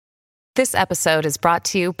This episode is brought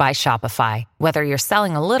to you by Shopify. Whether you're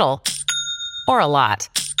selling a little or a lot,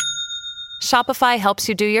 Shopify helps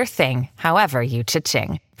you do your thing, however you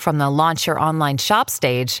cha-ching. From the launch your online shop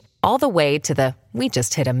stage, all the way to the we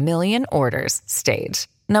just hit 1 million orders stage.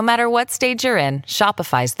 No matter what stage you're in,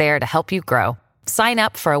 Shopify's there to help you grow. Sign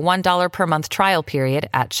up for a $1 per month trial period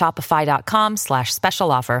at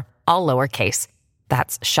shopify.com/special offer, all lowercase.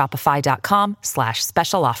 That's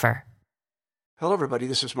shopify.com/special offer. Hello, everybody.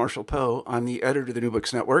 This is Marshall Poe. I'm the editor of the New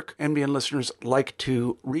Books Network. NBN listeners like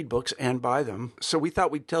to read books and buy them. So we thought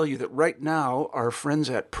we'd tell you that right now, our friends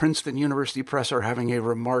at Princeton University Press are having a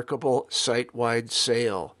remarkable site-wide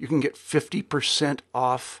sale. You can get 50%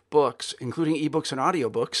 off books, including ebooks and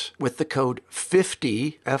audiobooks, with the code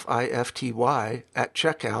 50, F-I-F-T-Y, at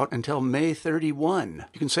checkout until May 31.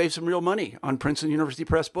 You can save some real money on Princeton University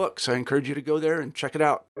Press books. I encourage you to go there and check it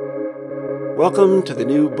out. Welcome to the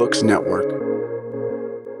New Books Network.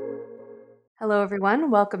 Hello,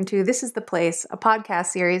 everyone. Welcome to This is the Place, a podcast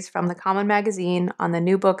series from The Common Magazine on the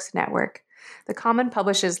New Books Network. The Common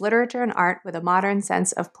publishes literature and art with a modern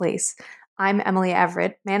sense of place. I'm Emily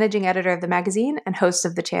Everett, managing editor of the magazine and host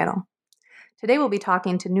of the channel. Today we'll be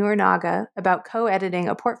talking to Noor Naga about co-editing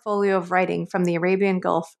a portfolio of writing from the Arabian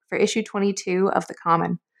Gulf for issue 22 of The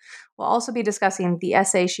Common. We'll also be discussing the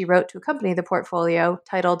essay she wrote to accompany the portfolio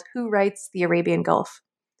titled Who Writes the Arabian Gulf?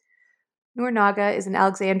 Noor Naga is an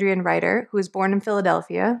Alexandrian writer who was born in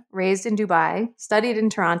Philadelphia, raised in Dubai, studied in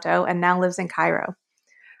Toronto, and now lives in Cairo.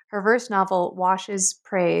 Her verse novel Washes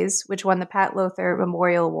Praise, which won the Pat Lowther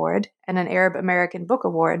Memorial Award and an Arab American Book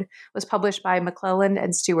Award, was published by McClelland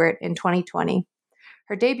and Stewart in 2020.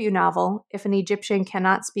 Her debut novel, If an Egyptian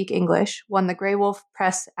Cannot Speak English, won the Grey Wolf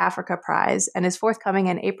Press Africa Prize and is forthcoming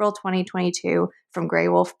in April 2022 from Grey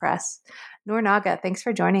Wolf Press. Noor Naga, thanks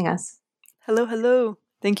for joining us. Hello.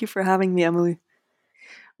 Thank you for having me, Emily.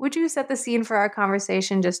 Would you set the scene for our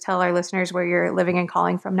conversation? Just tell our listeners where you're living and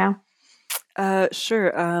calling from now.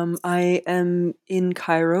 Sure. I am in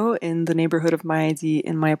Cairo, in the neighborhood of Maadi,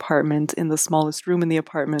 in my apartment, in the smallest room in the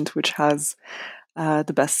apartment, which has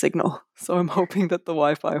the best signal. So I'm hoping that the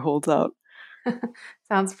Wi-Fi holds out.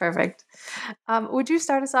 Sounds perfect. Would you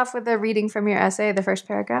start us off with a reading from your essay, the first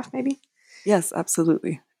paragraph, maybe? Yes,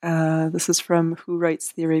 absolutely. This is from Who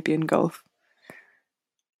Writes the Arabian Gulf?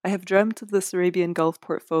 I have dreamt of this Arabian Gulf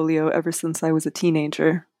portfolio ever since I was a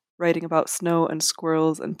teenager, writing about snow and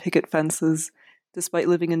squirrels and picket fences, despite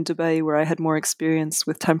living in Dubai where I had more experience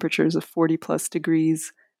with temperatures of 40-plus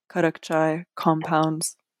degrees, karak chai,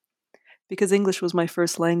 compounds. Because English was my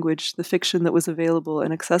first language, the fiction that was available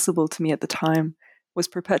and accessible to me at the time was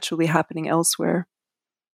perpetually happening elsewhere.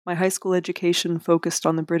 My high school education focused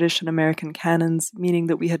on the British and American canons, meaning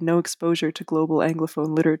that we had no exposure to global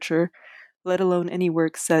Anglophone literature, let alone any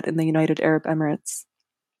work set in the United Arab Emirates.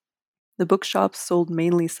 The bookshops sold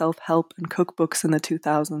mainly self-help and cookbooks in the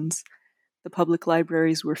 2000s. The public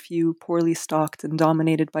libraries were few, poorly stocked, and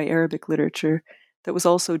dominated by Arabic literature that was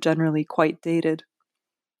also generally quite dated.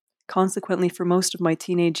 Consequently, for most of my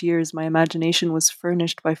teenage years, my imagination was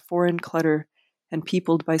furnished by foreign clutter and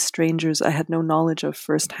peopled by strangers I had no knowledge of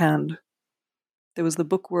firsthand. There was the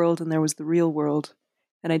book world and there was the real world,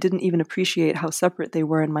 and I didn't even appreciate how separate they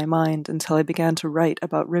were in my mind until I began to write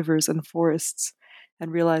about rivers and forests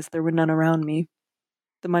and realized there were none around me.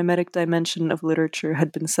 The mimetic dimension of literature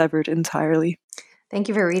had been severed entirely. Thank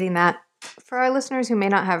you for reading that. For our listeners who may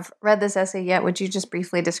not have read this essay yet, would you just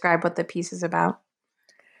briefly describe what the piece is about?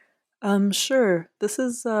 Sure. This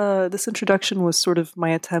introduction was sort of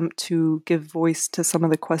my attempt to give voice to some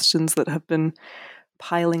of the questions that have been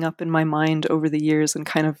piling up in my mind over the years and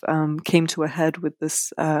kind of came to a head with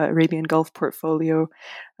this Arabian Gulf portfolio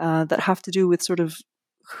that have to do with sort of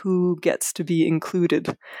who gets to be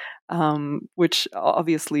included, which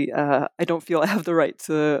obviously I don't feel I have the right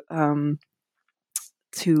to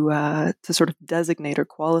sort of designate or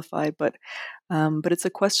qualify, but it's a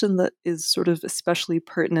question that is sort of especially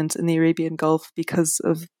pertinent in the Arabian Gulf because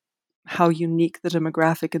of how unique the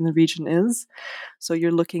demographic in the region is. So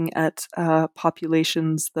you're looking at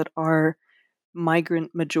populations that are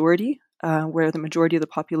migrant majority, where the majority of the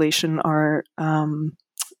population are,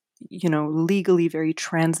 legally very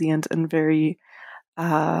transient and very,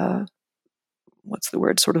 sort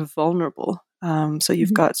of vulnerable. So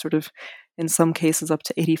you've got sort of, in some cases, up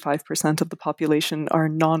to 85% of the population are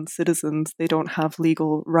non-citizens. They don't have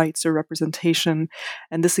legal rights or representation.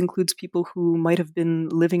 And this includes people who might have been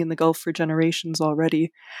living in the Gulf for generations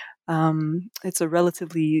already. It's a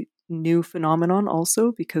relatively new phenomenon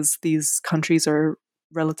also because these countries are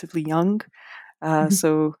relatively young.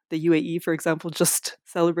 So the UAE, for example, just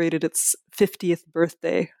celebrated its 50th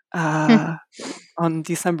birthday on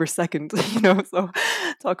December 2nd. So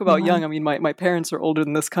talk about young. I mean, my parents are older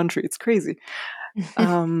than this country. It's crazy.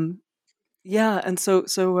 Yeah, and so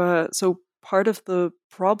part of the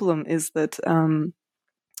problem is that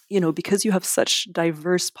because you have such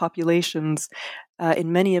diverse populations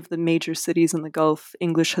in many of the major cities in the Gulf,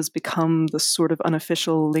 English has become the sort of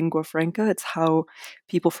unofficial lingua franca. It's how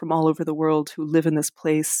people from all over the world who live in this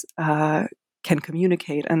place can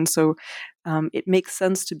communicate. And so it makes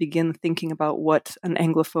sense to begin thinking about what an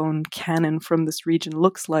Anglophone canon from this region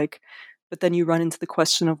looks like. But then you run into the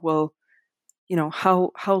question of, well,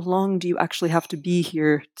 how long do you actually have to be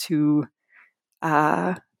here to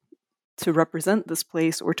represent this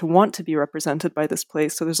place or to want to be represented by this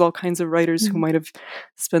place? So there's all kinds of writers who might have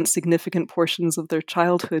spent significant portions of their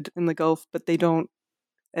childhood in the Gulf, but they don't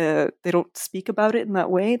speak about it in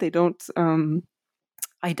that way. They don't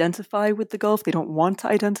identify with the Gulf. They don't want to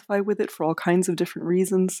identify with it for all kinds of different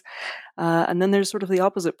reasons. And then there's sort of the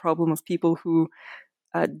opposite problem of people who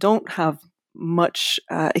don't have much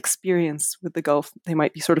experience with the Gulf. They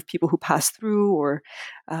might be sort of people who pass through or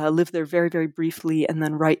live there very, very briefly and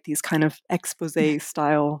then write these kind of expose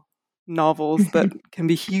style novels that can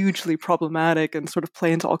be hugely problematic and sort of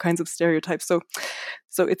play into all kinds of stereotypes. So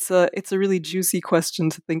it's a really juicy question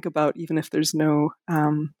to think about, even if there's no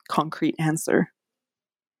concrete answer.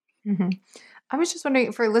 I was just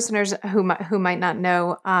wondering, for listeners who might not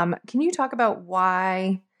know, can you talk about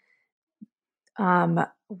why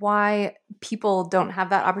people don't have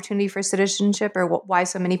that opportunity for citizenship, or why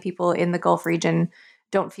so many people in the Gulf region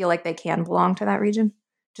don't feel like they can belong to that region,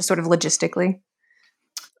 just sort of logistically?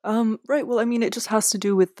 Right. Well, I mean, it just has to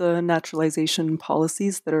do with the naturalization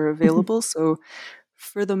policies that are available. So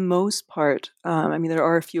for the most part, I mean, there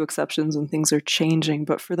are a few exceptions and things are changing,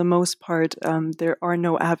 but for the most part, there are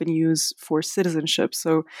no avenues for citizenship.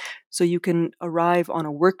 So you can arrive on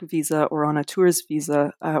a work visa or on a tourist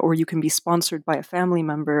visa, or you can be sponsored by a family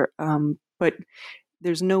member, but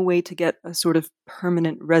there's no way to get a sort of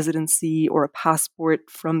permanent residency or a passport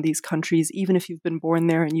from these countries, even if you've been born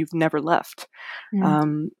there and you've never left.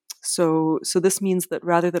 So this means that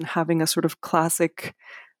rather than having a sort of classic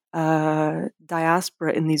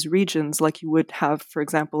diaspora in these regions, like you would have, for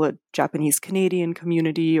example, a Japanese Canadian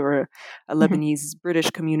community or a Lebanese British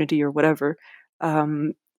community or whatever,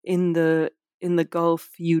 in the Gulf,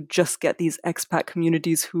 you just get these expat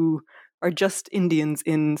communities who are just Indians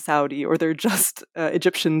in Saudi, or they're just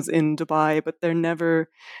Egyptians in Dubai, but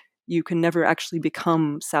you can never actually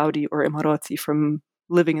become Saudi or Emirati from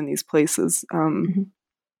living in these places.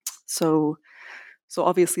 So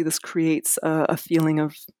obviously this creates a feeling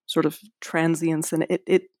of sort of transience, and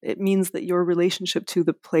it means that your relationship to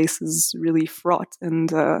the place is really fraught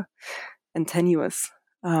and tenuous,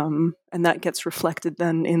 and that gets reflected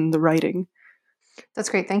then in the writing. That's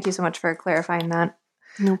great. Thank you so much for clarifying that.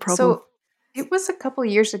 No problem. So it was a couple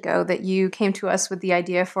years ago that you came to us with the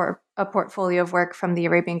idea for a portfolio of work from the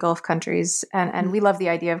Arabian Gulf countries. And we love the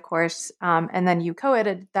idea, of course. And then you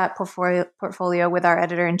co-edited that portfolio with our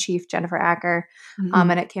editor-in-chief, Jennifer Acker.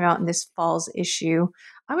 And it came out in this fall's issue.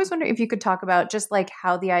 I was wondering if you could talk about just like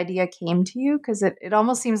how the idea came to you, because it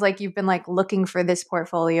almost seems like you've been like looking for this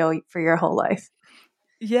portfolio for your whole life.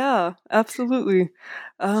 Yeah, absolutely.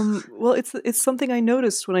 Well, it's something I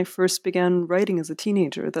noticed when I first began writing as a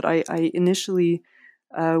teenager, that I initially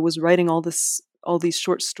was writing all these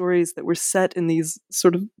short stories that were set in these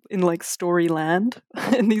sort of in like story land,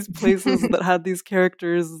 in these places that had these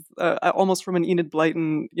characters almost from an Enid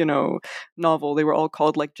Blyton, novel. They were all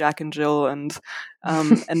called like Jack and Jill, and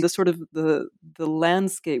the sort of the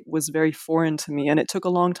landscape was very foreign to me, and it took a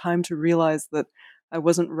long time to realize that I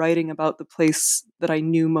wasn't writing about the place that I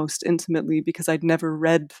knew most intimately, because I'd never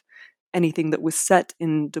read anything that was set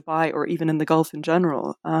in Dubai or even in the Gulf in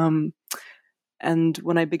general. And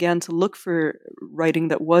when I began to look for writing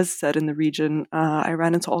that was set in the region, I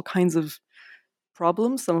ran into all kinds of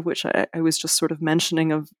problems, some of which I was just sort of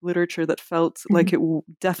mentioning, of literature that felt like it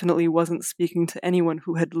definitely wasn't speaking to anyone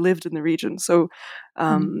who had lived in the region. So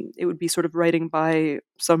it would be sort of writing by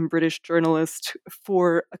some British journalist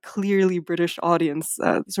for a clearly British audience,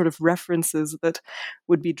 sort of references that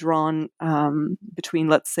would be drawn between,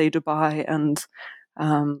 let's say, Dubai and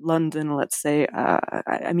London, let's say.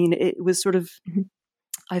 I mean, it was sort of,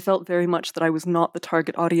 I felt very much that I was not the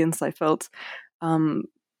target audience. I felt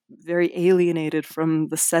very alienated from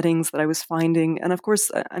the settings that I was finding. And of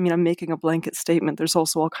course, I mean, I'm making a blanket statement. There's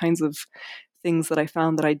also all kinds of things that I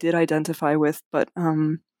found that I did identify with, but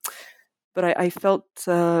but I felt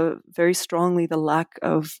very strongly the lack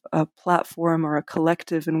of a platform or a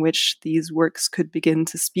collective in which these works could begin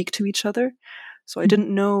to speak to each other. So I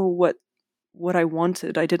didn't know what I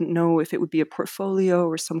wanted. I didn't know if it would be a portfolio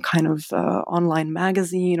or some kind of online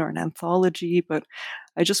magazine or an anthology, but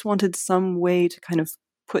I just wanted some way to kind of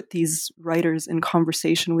put these writers in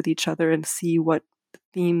conversation with each other and see what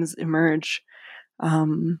themes emerge.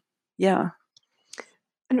 Yeah.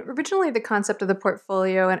 And originally, the concept of the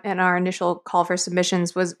portfolio and our initial call for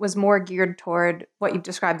submissions was more geared toward what you've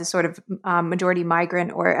described as sort of majority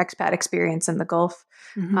migrant or expat experience in the Gulf.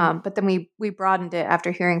 Mm-hmm. But then we broadened it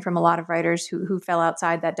after hearing from a lot of writers who fell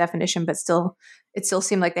outside that definition, but it still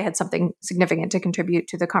seemed like they had something significant to contribute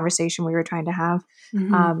to the conversation we were trying to have.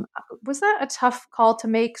 Mm-hmm. Was that a tough call to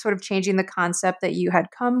make, sort of changing the concept that you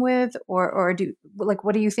had come with, or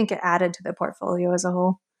what do you think it added to the portfolio as a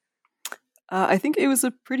whole? I think it was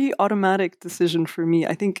a pretty automatic decision for me.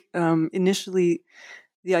 I think initially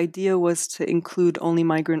the idea was to include only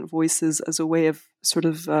migrant voices as a way of sort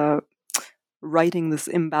of righting this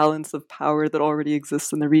imbalance of power that already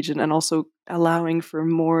exists in the region, and also allowing for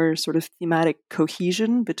more sort of thematic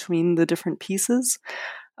cohesion between the different pieces.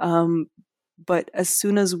 But as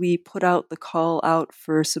soon as we put out the call out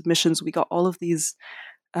for submissions, we got all of these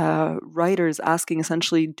writers asking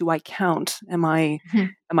essentially, do I count? Am I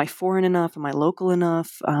foreign enough? Am I local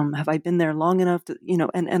enough? Have I been there long enough?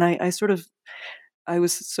 And I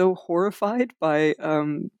was so horrified by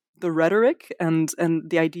the rhetoric and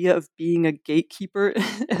the idea of being a gatekeeper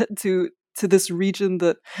to this region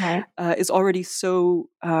that Right. is already so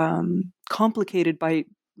complicated by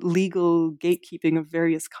legal gatekeeping of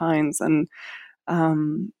various kinds. And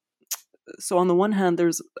so on the one hand,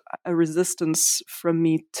 there's a resistance from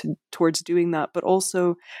me towards doing that, but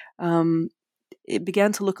also it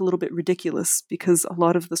began to look a little bit ridiculous because a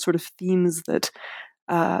lot of the sort of themes that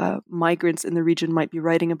migrants in the region might be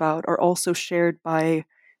writing about are also shared by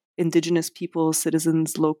indigenous people,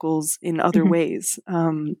 citizens, locals in other ways.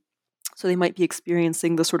 So they might be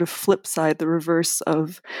experiencing the sort of flip side, the reverse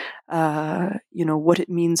of, what it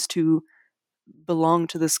means to belong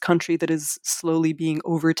to this country that is slowly being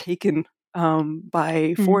overtaken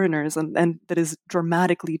by foreigners and that is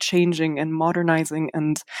dramatically changing and modernizing.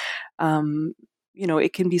 And,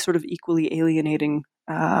 it can be sort of equally alienating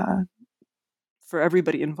for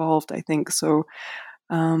everybody involved, I think. So,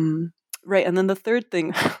 right. And then the third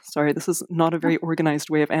thing, sorry, this is not a very organized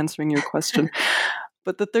way of answering your question.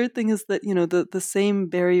 But the third thing is that, the same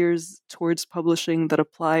barriers towards publishing that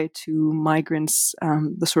apply to migrants,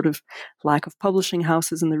 the sort of lack of publishing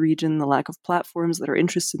houses in the region, the lack of platforms that are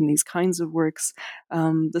interested in these kinds of works,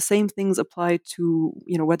 the same things apply to,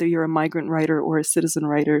 whether you're a migrant writer or a citizen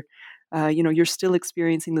writer. You're still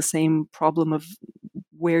experiencing the same problem of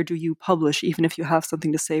where do you publish, even if you have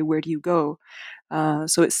something to say, where do you go?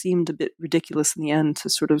 So it seemed a bit ridiculous in the end to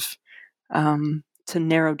sort of to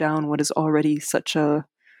narrow down what is already such a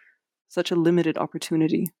limited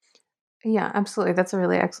opportunity. Yeah, absolutely. That's a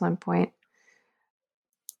really excellent point.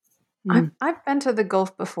 I've been to the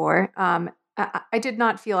Gulf before. I did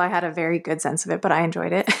not feel I had a very good sense of it, but I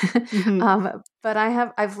enjoyed it. But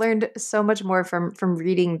I've learned so much more from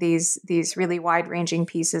reading these really wide ranging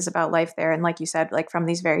pieces about life there, and like you said, like from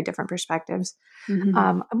these very different perspectives.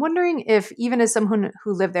 I'm wondering if, even as someone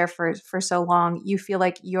who lived there for so long, you feel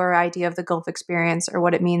like your idea of the Gulf experience or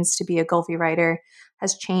what it means to be a Gulfie writer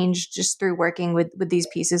has changed just through working with these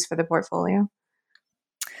pieces for the portfolio.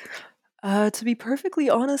 To be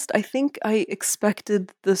perfectly honest, I think I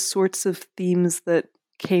expected the sorts of themes that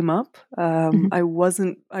came up. I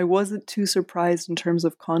wasn't too surprised in terms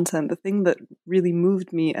of content. The thing that really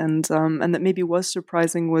moved me and that maybe was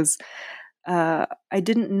surprising was I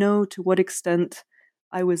didn't know to what extent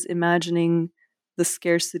I was imagining the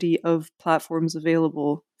scarcity of platforms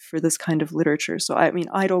available for this kind of literature. So, I mean,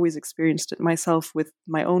 I'd always experienced it myself with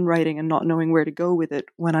my own writing and not knowing where to go with it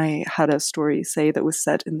when I had a story, say, that was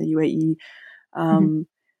set in the UAE.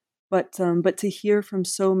 But to hear from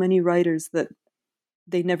so many writers that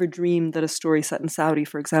they never dreamed that a story set in Saudi,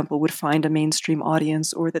 for example, would find a mainstream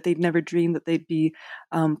audience, or that they'd never dreamed that they'd be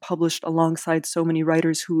published alongside so many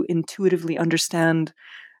writers who intuitively understand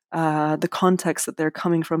the context that they're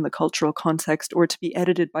coming from, the cultural context, or to be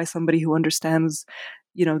edited by somebody who understands,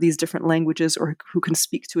 these different languages, or who can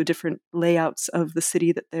speak to a different layouts of the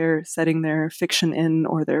city that they're setting their fiction in,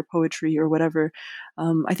 or their poetry, or whatever.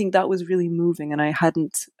 I think that was really moving, and I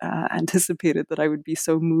hadn't anticipated that I would be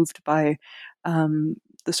so moved by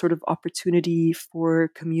the sort of opportunity for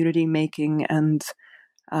community making and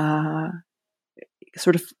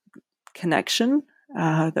sort of connection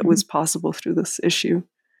that was possible through this issue.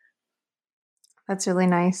 That's really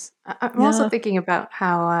nice. I'm also Yeah. thinking about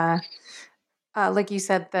how, like you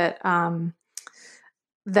said, that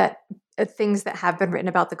things that have been written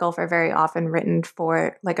about the Gulf are very often written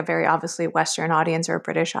for like a very obviously Western audience or a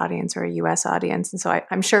British audience or a US audience. And so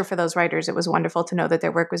I'm sure for those writers, it was wonderful to know that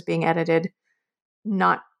their work was being edited,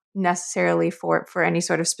 not necessarily for any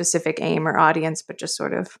sort of specific aim or audience, but just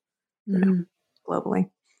sort of globally.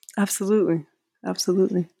 Absolutely.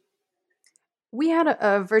 Absolutely. We had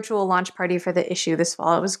a virtual launch party for the issue this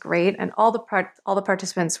fall. It was great, and all the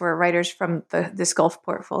participants were writers from this Gulf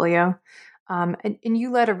portfolio. And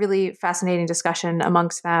you led a really fascinating discussion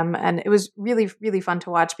amongst them, and it was really, really fun to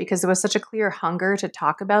watch because there was such a clear hunger to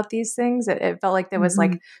talk about these things. It felt like there was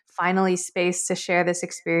like finally space to share this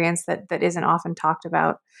experience that isn't often talked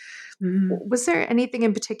about. Was there anything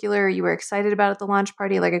in particular you were excited about at the launch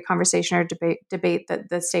party, like a conversation or debate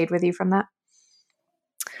that stayed with you from that?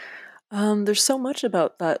 There's so much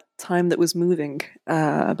about that time that was moving,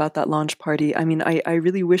 about that launch party. I mean, I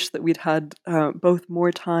really wish that we'd had both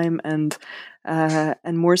more time and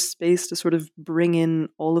more space to sort of bring in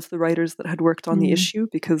all of the writers that had worked on the issue,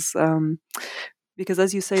 because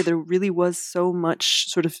as you say, there really was so much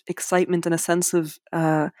sort of excitement and a sense of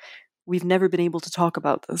we've never been able to talk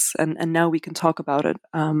about this, and now we can talk about it.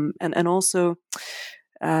 And also,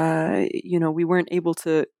 we weren't able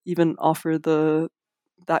to even offer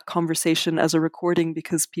that conversation as a recording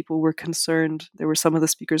because people were concerned. There were some of the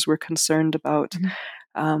speakers were concerned about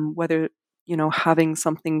whether, having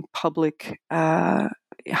something public,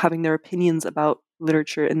 having their opinions about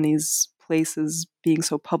literature in these places being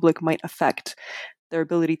so public might affect their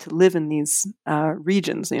ability to live in these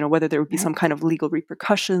regions, whether there would be some kind of legal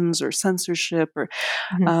repercussions or censorship or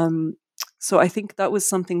so I think that was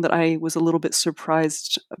something that I was a little bit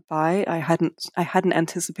surprised by. I hadn't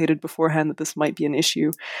anticipated beforehand that this might be an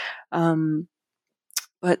issue. But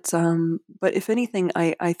if anything,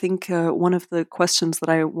 I think one of the questions that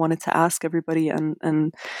I wanted to ask everybody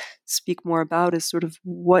and speak more about is sort of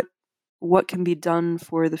what can be done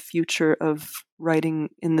for the future of writing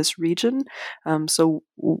in this region. So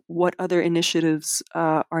what other initiatives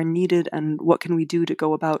are needed and what can we do to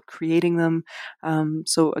go about creating them?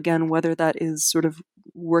 So again, whether that is sort of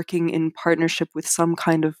working in partnership with some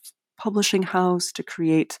kind of publishing house to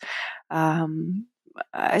create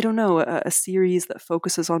I don't know, a series that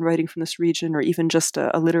focuses on writing from this region, or even just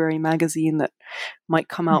a literary magazine that might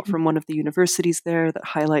come out from one of the universities there that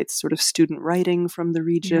highlights sort of student writing from the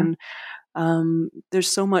region. There's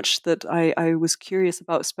so much that I was curious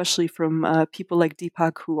about, especially from people like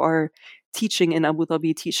Deepak who are teaching in Abu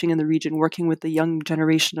Dhabi, teaching in the region, working with the young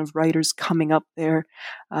generation of writers coming up there.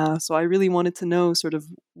 So I really wanted to know sort of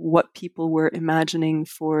what people were imagining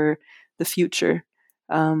for the future.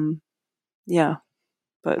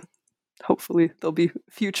 But hopefully there'll be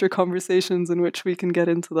future conversations in which we can get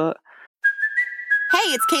into that. Hey,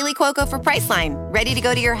 it's Kaylee Cuoco for Priceline. Ready to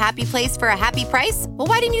go to your happy place for a happy price? Well,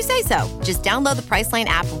 why didn't you say so? Just download the Priceline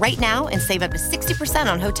app right now and save up to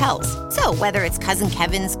 60% on hotels. So whether it's Cousin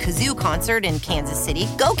Kevin's Kazoo Concert in Kansas City,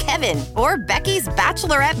 go Kevin, or Becky's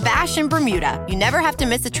Bachelorette Bash in Bermuda, you never have to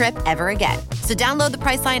miss a trip ever again. So download the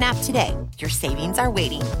Priceline app today. Your savings are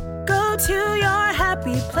waiting. Go to your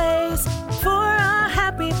happy place for a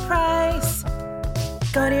happy price.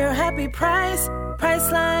 Go to your happy price,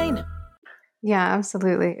 Priceline. Yeah,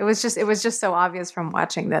 absolutely. It was just so obvious from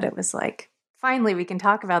watching that it was like, finally, we can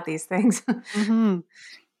talk about these things.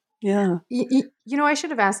 Yeah. I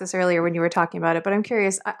should have asked this earlier when you were talking about it, but I'm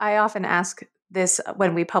curious. I often ask this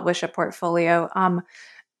when we publish a portfolio.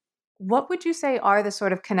 What would you say are the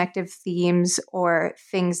sort of connective themes or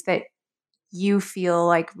things that you feel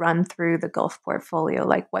like run through the Gulf portfolio?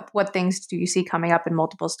 Like what things do you see coming up in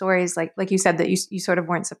multiple stories? Like you said that you sort of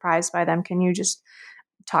weren't surprised by them. Can you just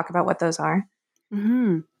talk about what those are?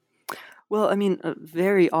 Well, I mean, a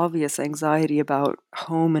very obvious anxiety about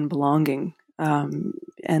home and belonging.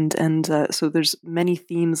 So there's many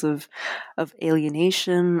themes of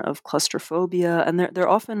alienation, of claustrophobia, and they're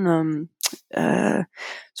often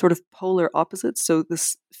sort of polar opposites. So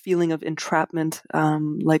this feeling of entrapment,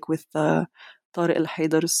 like with Tariq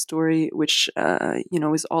al-Haydar's story, which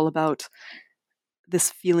is all about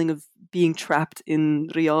this feeling of being trapped in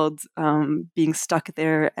Riyadh, being stuck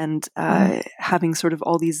there, and having sort of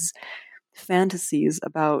all these fantasies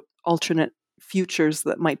about alternate futures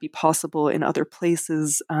that might be possible in other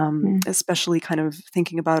places, especially kind of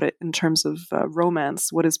thinking about it in terms of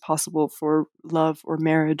romance, what is possible for love or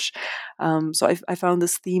marriage. So I found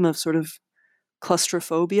this theme of sort of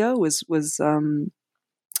claustrophobia was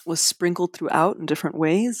sprinkled throughout in different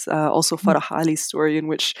ways. Also Farah Ali's story, in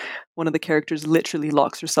which one of the characters literally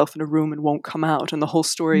locks herself in a room and won't come out, and the whole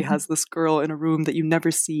story has this girl in a room that you never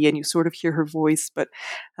see, and you sort of hear her voice, but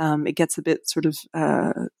it gets a bit sort of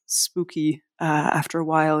spooky after a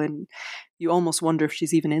while, and you almost wonder if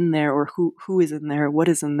she's even in there, or who is in there, what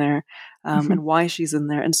is in there, and why she's in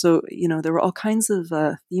there. And so, there were all kinds of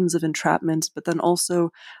themes of entrapment, but then also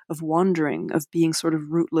of wandering, of being sort of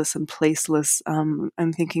rootless and placeless.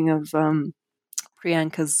 I'm thinking of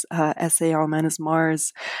Priyanka's essay, Our Man is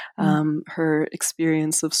Mars, her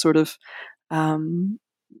experience of sort of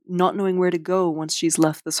not knowing where to go once she's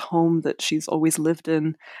left this home that she's always lived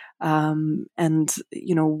in, and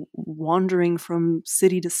wandering from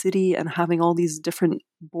city to city and having all these different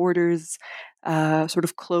borders sort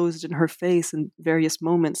of closed in her face in various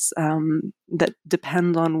moments that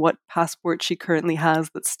depend on what passport she currently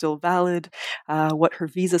has that's still valid, what her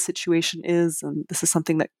visa situation is. And this is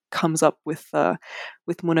something that comes up with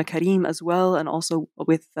Muna Karim as well, and also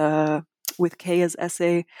with Kaya's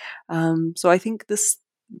essay. So I think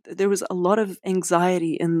there was a lot of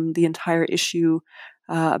anxiety in the entire issue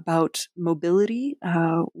about mobility,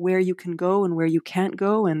 where you can go and where you can't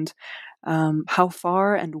go, and how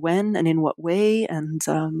far and when and in what way. And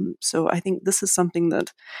so I think this is something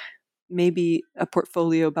that maybe a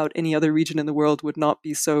portfolio about any other region in the world would not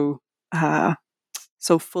be so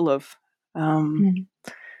full of.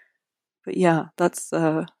 But yeah, that's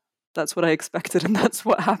what I expected, and that's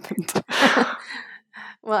what happened.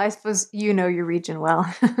 Well, I suppose you know your region well.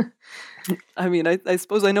 I mean, I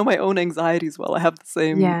suppose I know my own anxieties well. I have the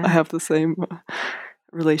same. Yeah. I have the same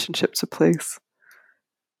relationship to place.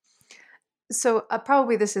 So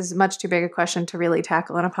probably this is much too big a question to really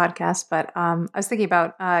tackle on a podcast, but I was thinking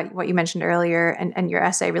about what you mentioned earlier, and your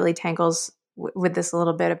essay really tangles with this a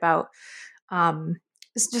little bit about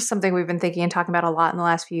it's just something we've been thinking and talking about a lot in the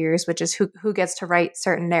last few years, which is who gets to write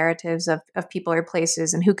certain narratives of people or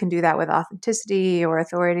places, and who can do that with authenticity or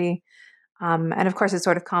authority. And of course, it's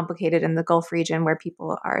sort of complicated in the Gulf region where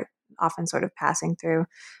people are often sort of passing through.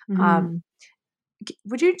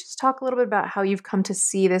 Would you just talk a little bit about how you've come to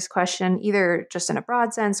see this question, either just in a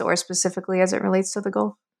broad sense or specifically as it relates to the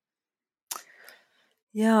Gulf?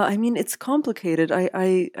 Yeah, I mean, it's complicated.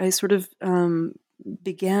 I sort of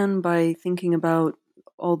began by thinking about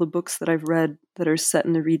all the books that I've read that are set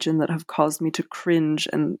in the region that have caused me to cringe,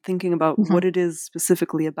 and thinking about what it is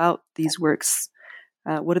specifically about these works.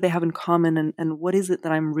 What do they have in common, and what is it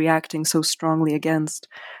that I'm reacting so strongly against?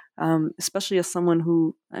 Especially as someone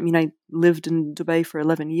who, I mean, I lived in Dubai for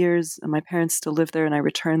 11 years, and my parents still live there, and I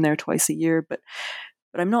return there twice a year, but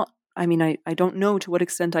I'm not, I mean, I don't know to what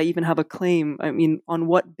extent I even have a claim. I mean, on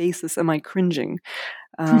what basis am I cringing?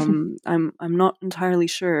 I'm not entirely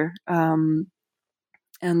sure.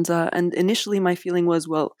 And initially my feeling was,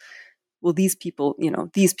 well, these people,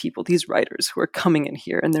 these writers who are coming in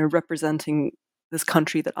here and they're representing this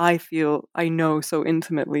country that I feel I know so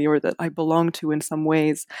intimately, or that I belong to in some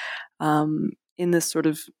ways, in this sort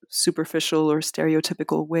of superficial or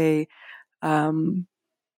stereotypical way. I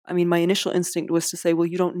mean, my initial instinct was to say, well,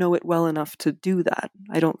 you don't know it well enough to do that.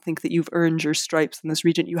 I don't think that you've earned your stripes in this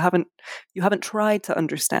region. You haven't tried to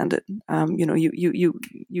understand it.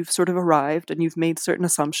 You've sort of arrived and you've made certain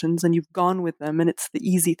assumptions and you've gone with them, and it's the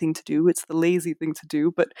easy thing to do. It's the lazy thing to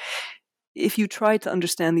do. But if you tried to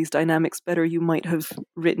understand these dynamics better, you might have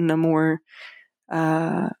written a more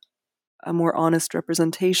honest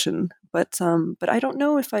representation. But I don't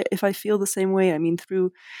know if I feel the same way. I mean,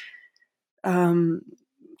 through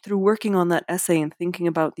working on that essay and thinking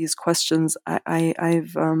about these questions,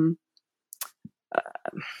 I've I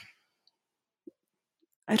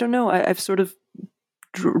don't know. I've sort of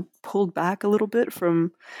pulled back a little bit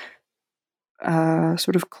from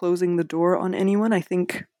sort of closing the door on anyone. I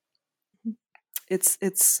think it's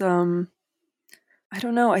I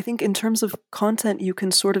don't know. I think in terms of content, you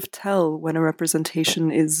can sort of tell when a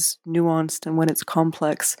representation is nuanced and when it's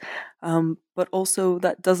complex. But also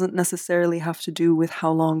that doesn't necessarily have to do with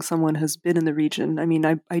how long someone has been in the region. I mean,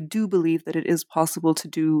 I do believe that it is possible to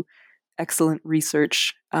do excellent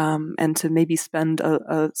research and to maybe spend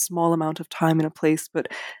a small amount of time in a place, but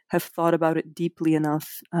have thought about it deeply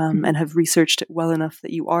enough and have researched it well enough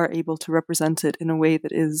that you are able to represent it in a way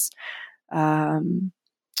that is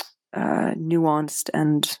nuanced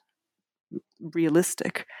and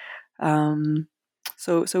realistic.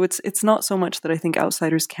 So it's not so much that I think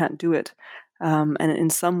outsiders can't do it. And in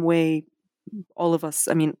some way, all of us,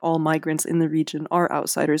 I mean, all migrants in the region are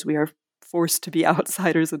outsiders. We are forced to be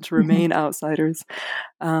outsiders and to remain outsiders.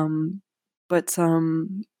 So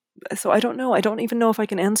I don't know. I don't even know if I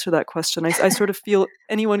can answer that question. I sort of feel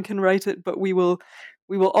anyone can write it, but we will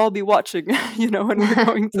we will all be watching, and we're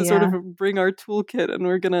going to sort Yeah. of bring our toolkit, and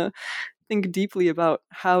we're going to think deeply about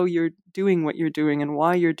how you're doing what you're doing and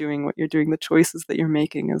why you're doing what you're doing, the choices that you're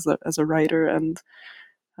making as a writer. And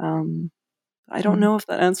I don't know if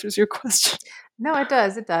that answers your question. No, it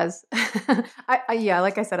does. It does. Yeah,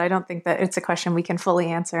 like I said, I don't think that it's a question we can fully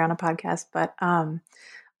answer on a podcast, but I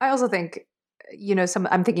also think,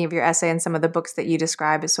 I'm thinking of your essay and some of the books that you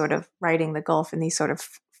describe as sort of writing the Gulf in these sort of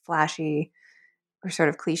flashy or sort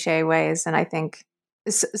of cliche ways. And I think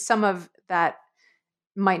some of that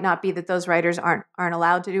might not be that those writers aren't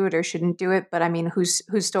allowed to do it or shouldn't do it, but I mean, whose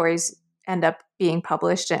stories end up being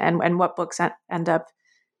published and what books end up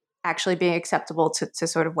actually being acceptable to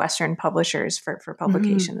sort of Western publishers for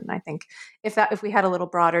publication. And I think if we had a little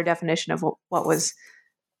broader definition of what was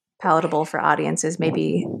palatable for audiences,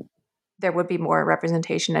 maybe there would be more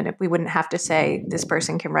representation, and we wouldn't have to say this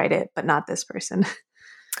person can write it, but not this person.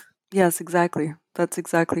 Yes, exactly. That's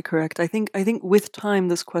exactly correct. I think with time,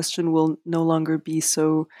 this question will no longer be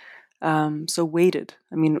so weighted.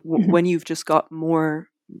 I mean, when you've just got more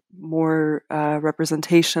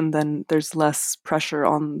representation, then there's less pressure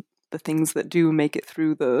on the things that do make it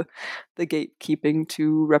through the gatekeeping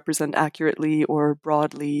to represent accurately or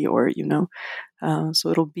broadly, or so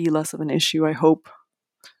it'll be less of an issue, I hope.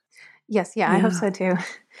 Yes, I hope so too.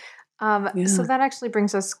 So that actually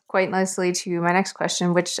brings us quite nicely to my next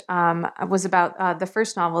question, which was about the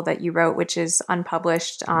first novel that you wrote, which is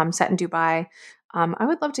unpublished, set in Dubai. I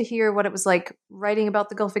would love to hear what it was like writing about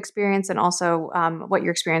the Gulf experience, and also what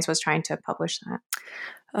your experience was trying to publish that.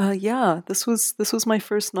 This was my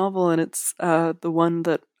first novel, and it's the one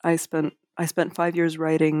that I spent 5 years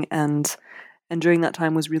writing, and during that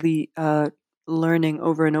time was really learning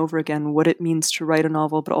over and over again what it means to write a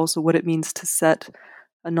novel, but also what it means to set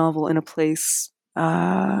a novel in a place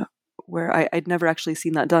where I'd never actually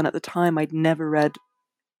seen that done. At the time, I'd never read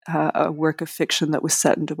a work of fiction that was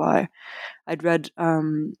set in Dubai. I'd read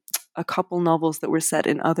a couple novels that were set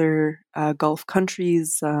in other Gulf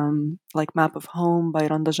countries, like Map of Home by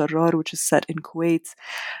Randa Jarrar, which is set in Kuwait,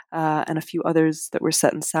 and a few others that were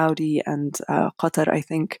set in Saudi and Qatar, I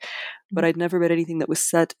think. But I'd never read anything that was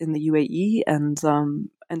set in the UAE,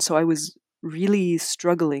 and so I was really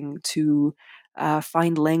struggling to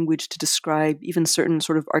find language to describe even certain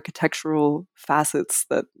sort of architectural facets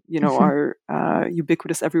that are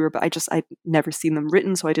ubiquitous everywhere, but I'd never seen them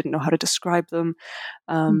written, so I didn't know how to describe them.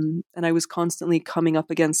 And I was constantly coming up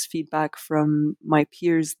against feedback from my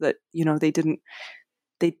peers that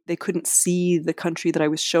they couldn't see the country that I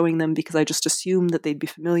was showing them, because I just assumed that they'd be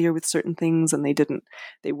familiar with certain things, and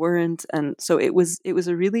they weren't. And so it was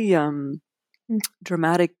a really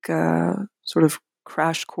dramatic sort of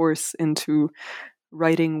crash course into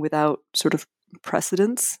writing without sort of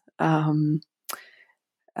precedence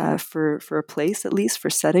for a place, at least for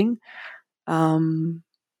setting. And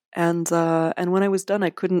when I was done,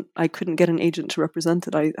 I couldn't get an agent to represent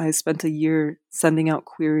it. I spent a year sending out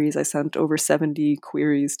queries. I sent over 70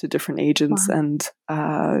 queries to different agents, wow.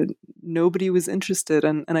 And nobody was interested.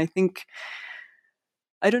 And I think,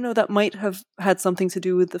 I don't know, that might have had something to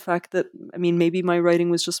do with the fact that, I mean, maybe my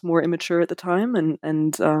writing was just more immature at the time,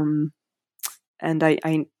 and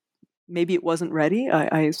I maybe it wasn't ready.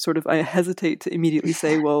 I hesitate to immediately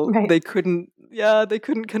say, well, right. They couldn't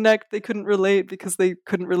connect, they couldn't relate, because they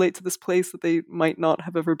couldn't relate to this place that they might not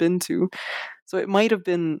have ever been to. So it might have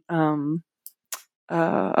been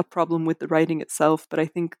a problem with the writing itself, but I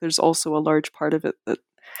think there's also a large part of it that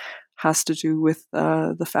has to do with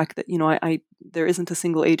the fact that there isn't a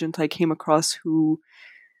single agent I came across who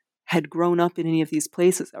had grown up in any of these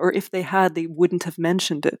places, or if they had, they wouldn't have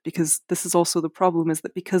mentioned it, because this is also the problem, is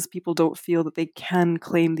that because people don't feel that they can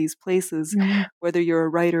claim these places, whether you're a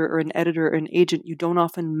writer or an editor or an agent, you don't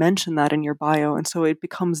often mention that in your bio, and so it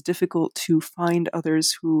becomes difficult to find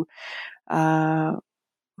others who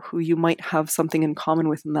you might have something in common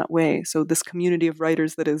with in that way. So this community of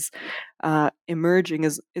writers that is emerging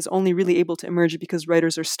is only really able to emerge because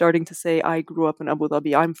writers are starting to say, I grew up in Abu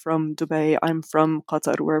Dhabi, I'm from Dubai, I'm from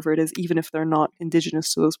Qatar, wherever it is, even if they're not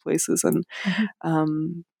indigenous to those places. And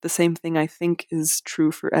the same thing, I think, is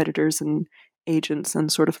true for editors and agents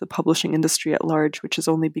and sort of the publishing industry at large, which is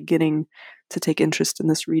only beginning to take interest in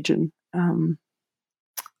this region.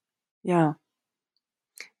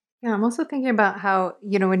 Yeah, I'm also thinking about how,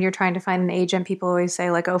 when you're trying to find an agent, people always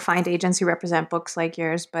say like, oh, find agents who represent books like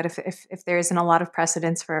yours. But if there isn't a lot of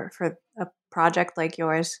precedence for a project like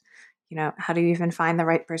yours, how do you even find the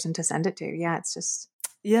right person to send it to? Yeah, it's just...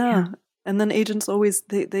 Yeah. And then agents always,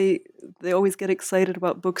 they always get excited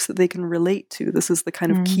about books that they can relate to. This is the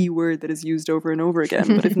kind of key word that is used over and over again.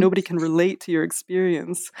 But if nobody can relate to your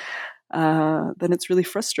experience, then it's really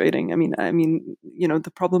frustrating. I mean,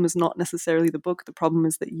 the problem is not necessarily the book. The problem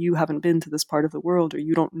is that you haven't been to this part of the world, or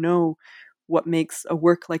you don't know what makes a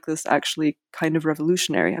work like this actually kind of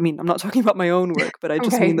revolutionary. I mean, I'm not talking about my own work, but I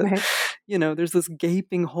just mean that, there's this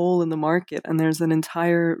gaping hole in the market, and there's an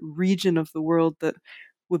entire region of the world that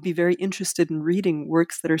would be very interested in reading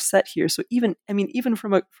works that are set here. So even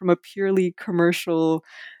from a purely commercial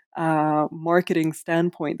marketing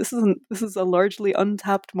standpoint, this is a largely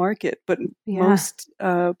untapped market, but most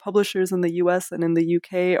publishers in the US and in the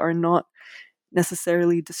UK are not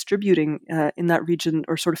necessarily distributing in that region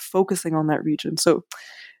or sort of focusing on that region. So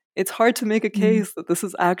it's hard to make a case that this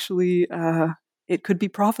is actually it could be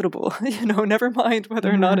profitable. Never mind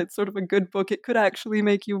whether or not it's sort of a good book. It could actually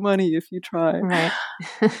make you money if you try. Right.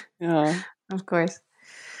 Yeah. Of course.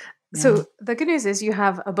 So the good news is you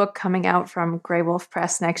have a book coming out from Grey Wolf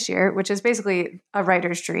Press next year, which is basically a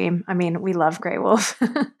writer's dream. I mean, we love Grey Wolf.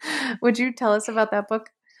 Would you tell us about that book?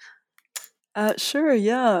 Sure,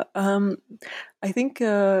 yeah. I think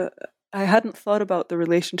I hadn't thought about the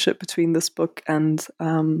relationship between this book and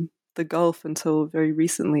The Gulf until very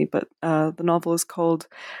recently, but the novel is called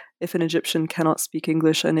If an Egyptian Cannot Speak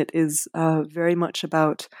English, and it is very much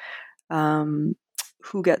about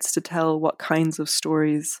who gets to tell what kinds of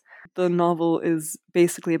stories. The novel is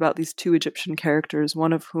basically about these two Egyptian characters,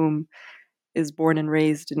 one of whom is born and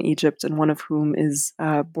raised in Egypt, and one of whom is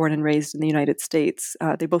born and raised in the United States.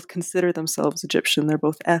 They both consider themselves Egyptian. They're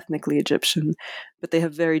both ethnically Egyptian, but they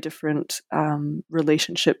have very different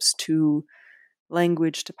relationships to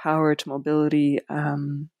language, to power, to mobility,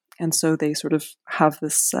 and so they sort of have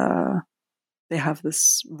this. They have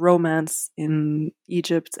this romance in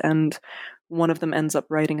Egypt, and one of them ends up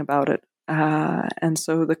writing about it. And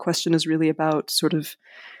so the question is really about sort of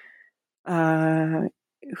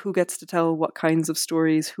who gets to tell what kinds of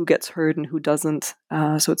stories, who gets heard and who doesn't.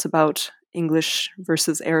 So it's about English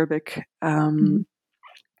versus Arabic, and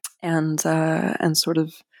sort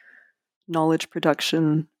of knowledge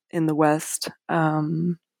production in the West.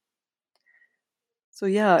 So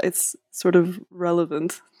yeah, it's sort of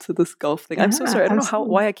relevant to this Gulf thing. I'm so sorry. I don't know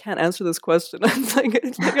why I can't answer this question.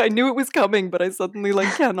 It's like I knew it was coming, but I suddenly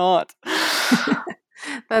cannot.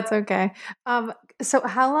 That's okay. So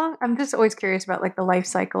how long, I'm just always curious about the life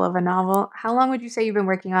cycle of a novel. How long would you say you've been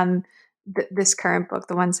working on this current book,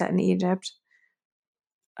 the one set in Egypt?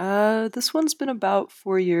 This one's been about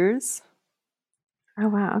 4 years. Oh,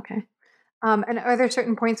 wow. Okay. And are there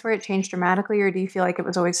certain points where it changed dramatically, or do you feel like it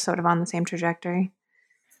was always sort of on the same trajectory?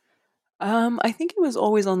 I think it was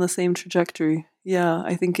always on the same trajectory. Yeah,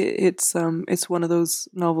 I think it's one of those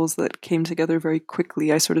novels that came together very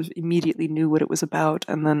quickly. I sort of immediately knew what it was about,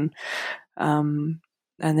 and then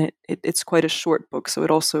it's quite a short book, so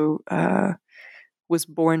it also was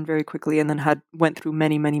born very quickly, and then went through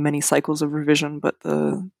many cycles of revision. But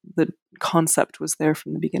the concept was there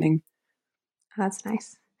from the beginning. That's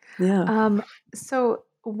nice. Yeah. So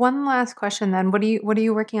one last question then. What are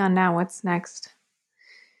you working on now? What's next?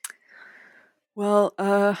 Well,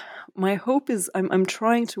 my hope is I'm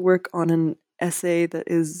trying to work on an essay that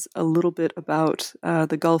is a little bit about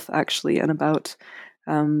the Gulf, actually, and about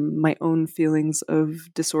my own feelings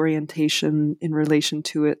of disorientation in relation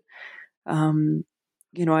to it.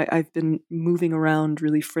 I've been moving around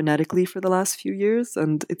really frenetically for the last few years,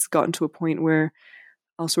 and it's gotten to a point where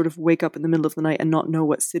I'll sort of wake up in the middle of the night and not know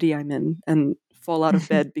what city I'm in, and fall out of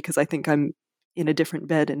bed because I think I'm in a different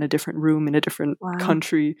bed, in a different room, in a different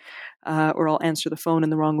country, or I'll answer the phone in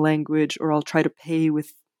the wrong language, or I'll try to pay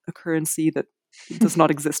with a currency that does not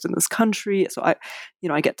exist in this country. So I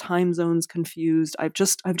get time zones confused. I've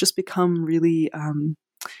just become really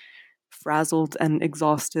frazzled and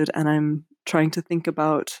exhausted, and I'm trying to think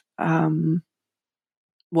about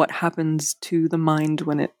what happens to the mind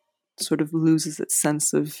when it sort of loses its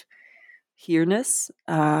sense of here-ness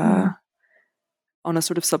on a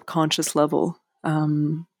sort of subconscious level.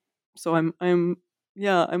 So I'm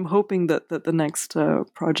hoping that the next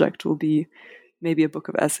project will be maybe a book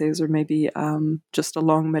of essays, or maybe just a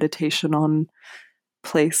long meditation on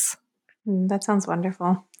place. That sounds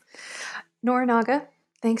wonderful. Noor Naga,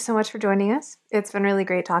 thanks so much for joining us. It's been really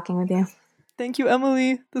great talking with you. Thank you,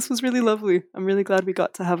 Emily. This was really lovely. I'm really glad we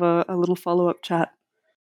got to have a little follow-up chat.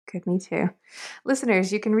 Good, me too.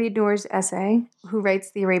 Listeners, you can read Noor's essay, Who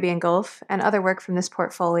Writes the Arabian Gulf, and other work from this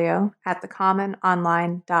portfolio at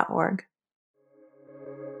thecommononline.org.